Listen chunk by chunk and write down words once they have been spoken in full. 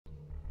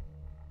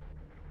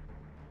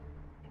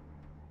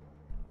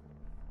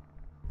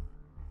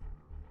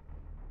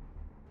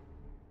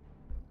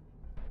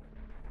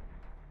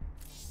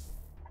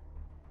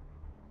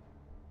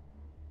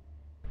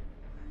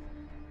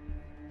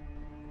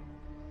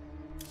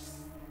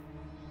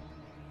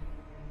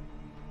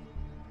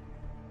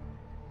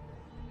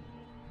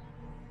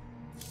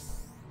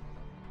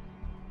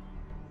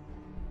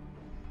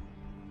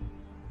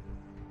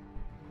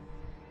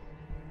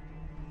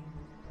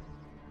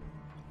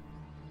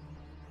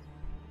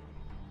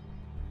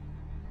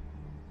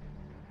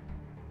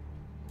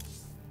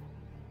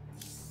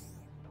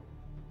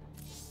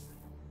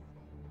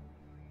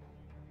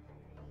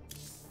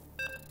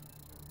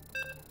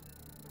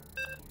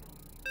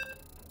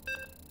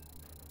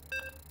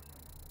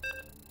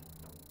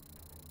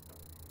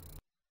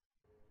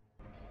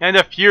In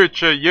the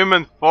future,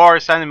 human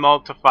force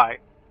animal to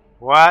fight.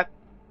 What?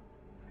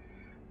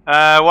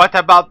 What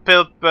about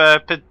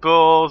pit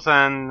bulls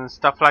and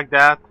stuff like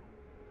that?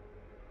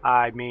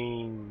 I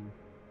mean,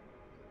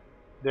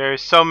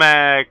 there's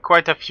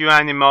quite a few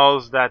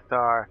animals that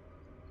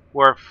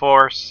were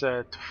forced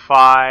to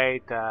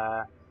fight.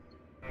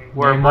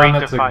 Were Name bred one to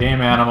that's a fight.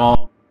 game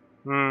animal.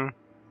 Hmm.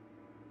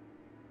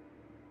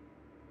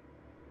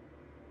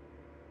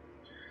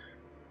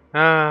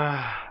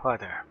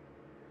 Whatever.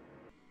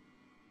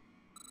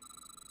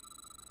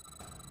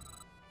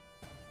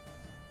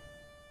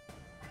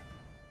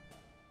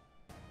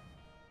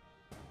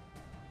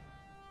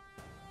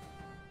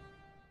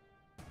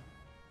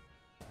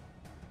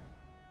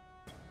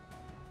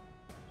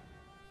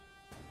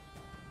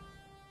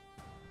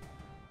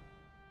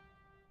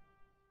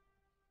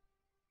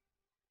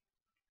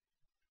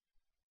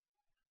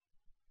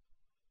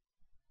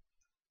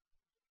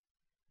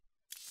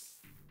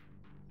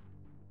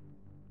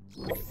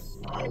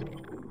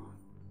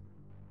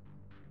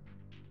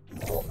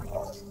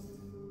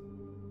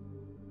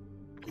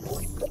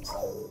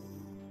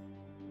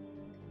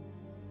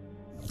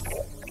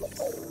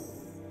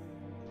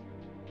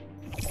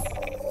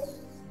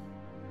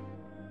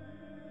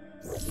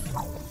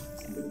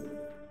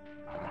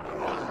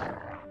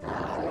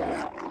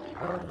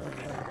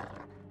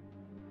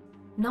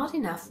 Not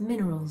enough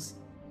minerals.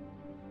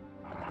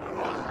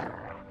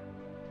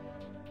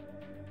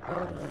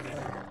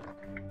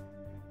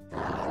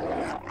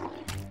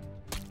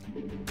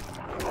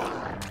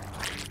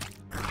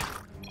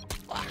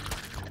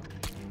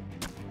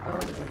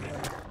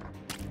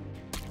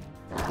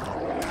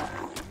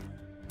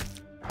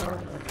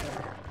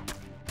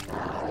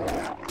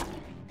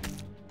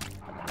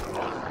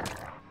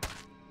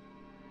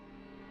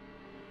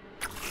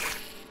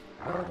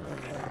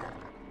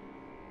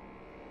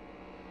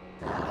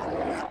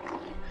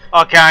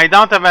 Okay, I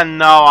don't even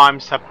know I'm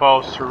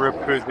supposed to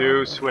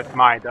reproduce with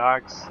my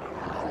dogs.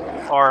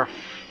 Or,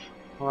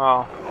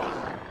 well,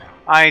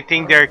 I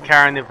think they're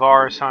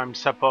carnivores, so I'm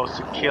supposed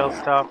to kill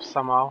stuff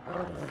somehow.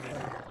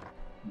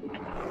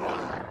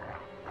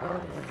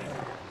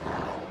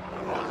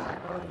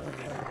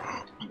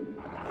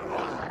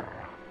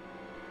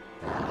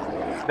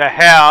 The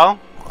hell?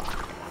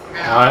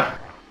 What?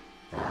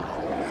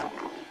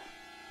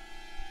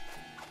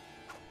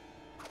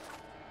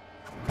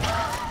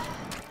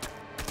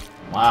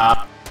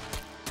 Wow.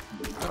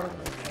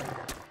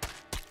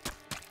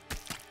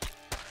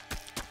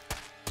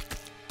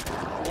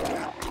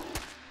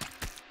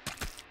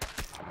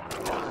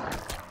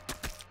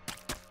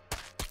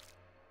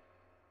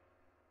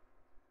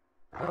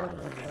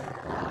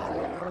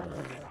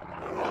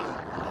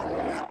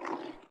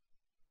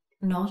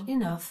 Not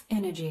enough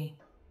energy.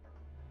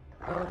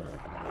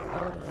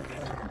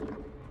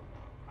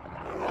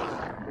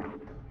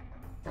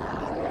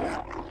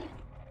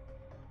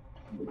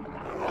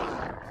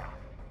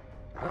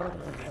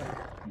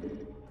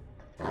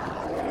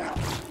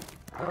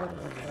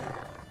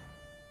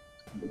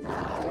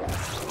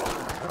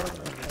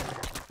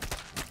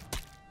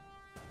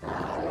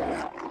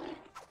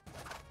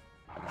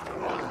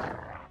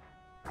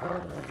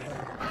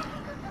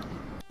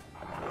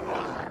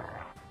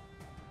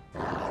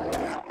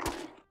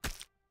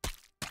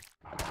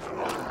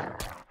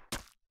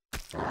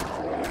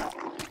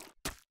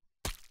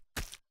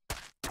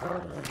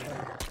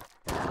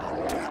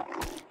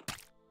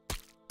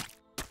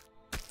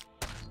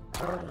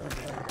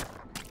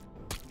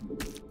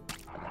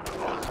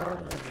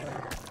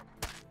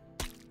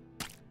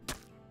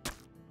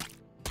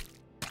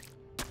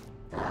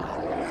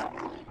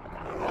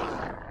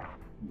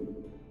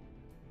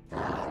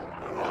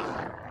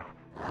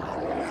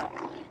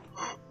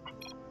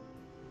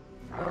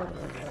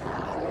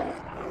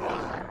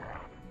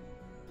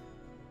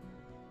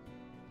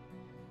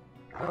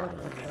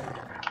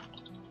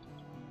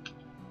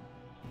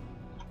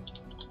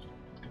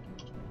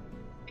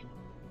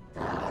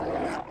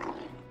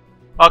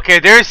 Okay,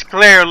 there's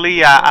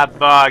clearly a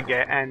bug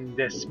in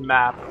this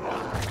map.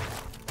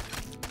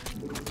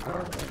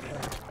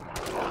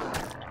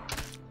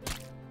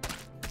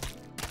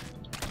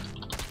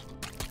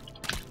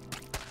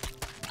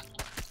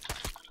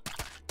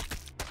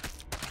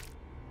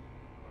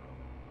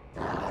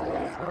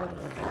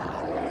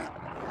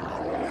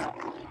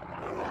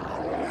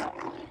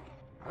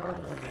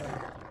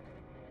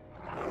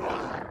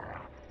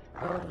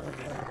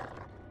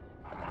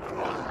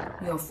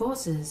 Your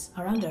forces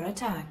are under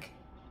attack.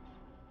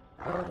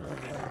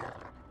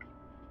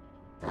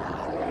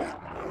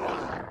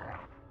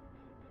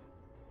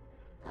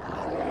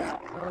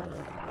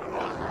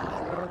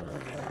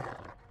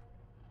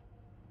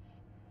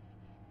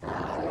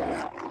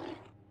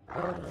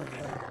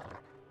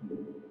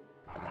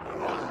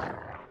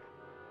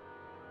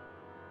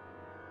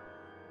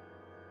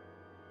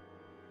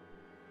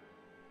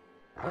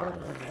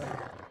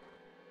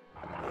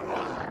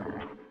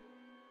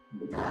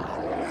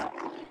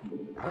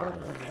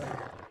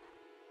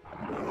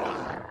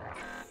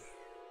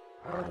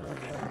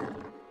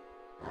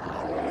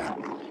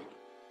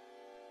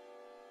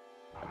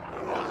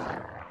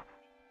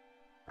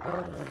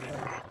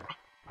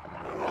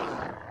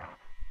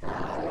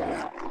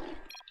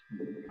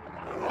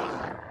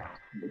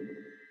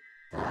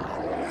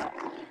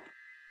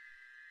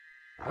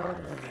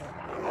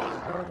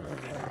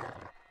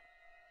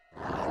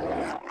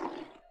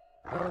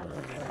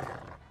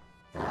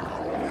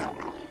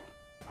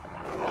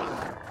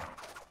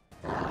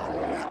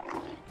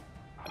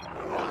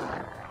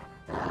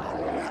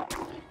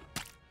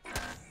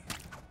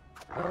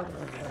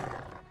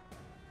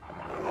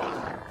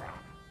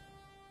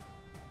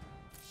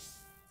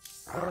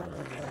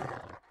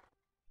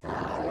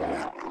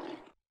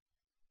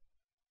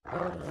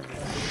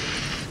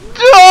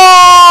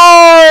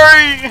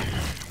 Die!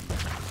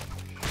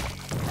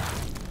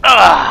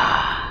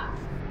 Ugh.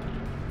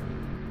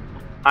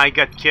 I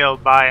got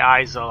killed by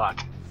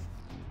Isolot.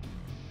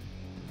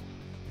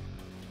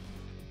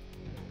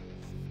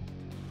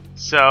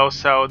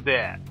 So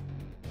dead.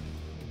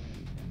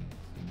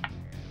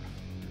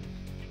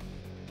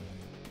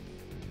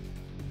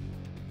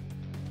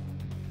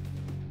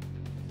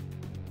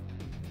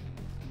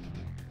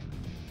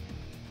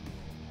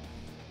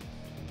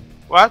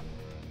 What?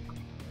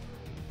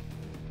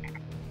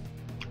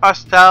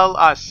 Hostile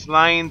has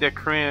slain the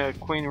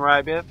Queen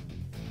Rabbit.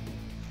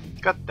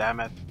 God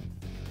damn it.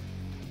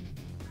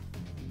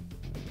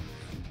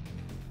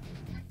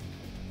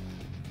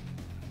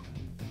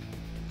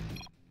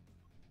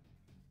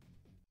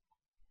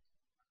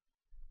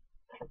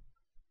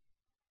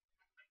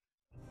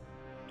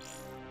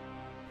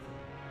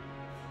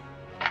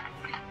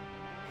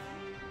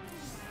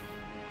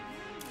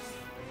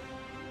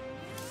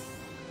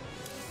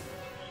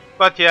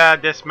 But yeah,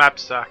 this map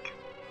suck.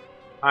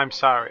 I'm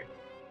sorry.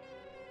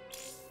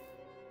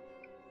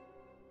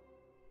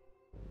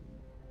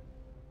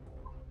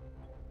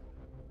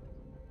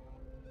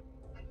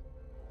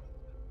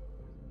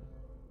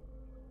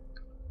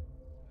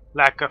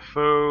 Lack of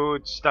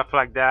food, stuff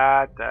like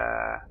that.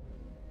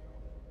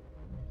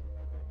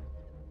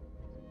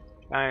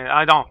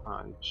 I don't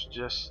know. It's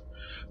just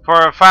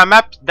for a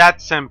map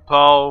that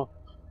simple,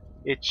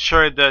 it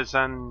sure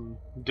doesn't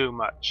do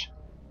much.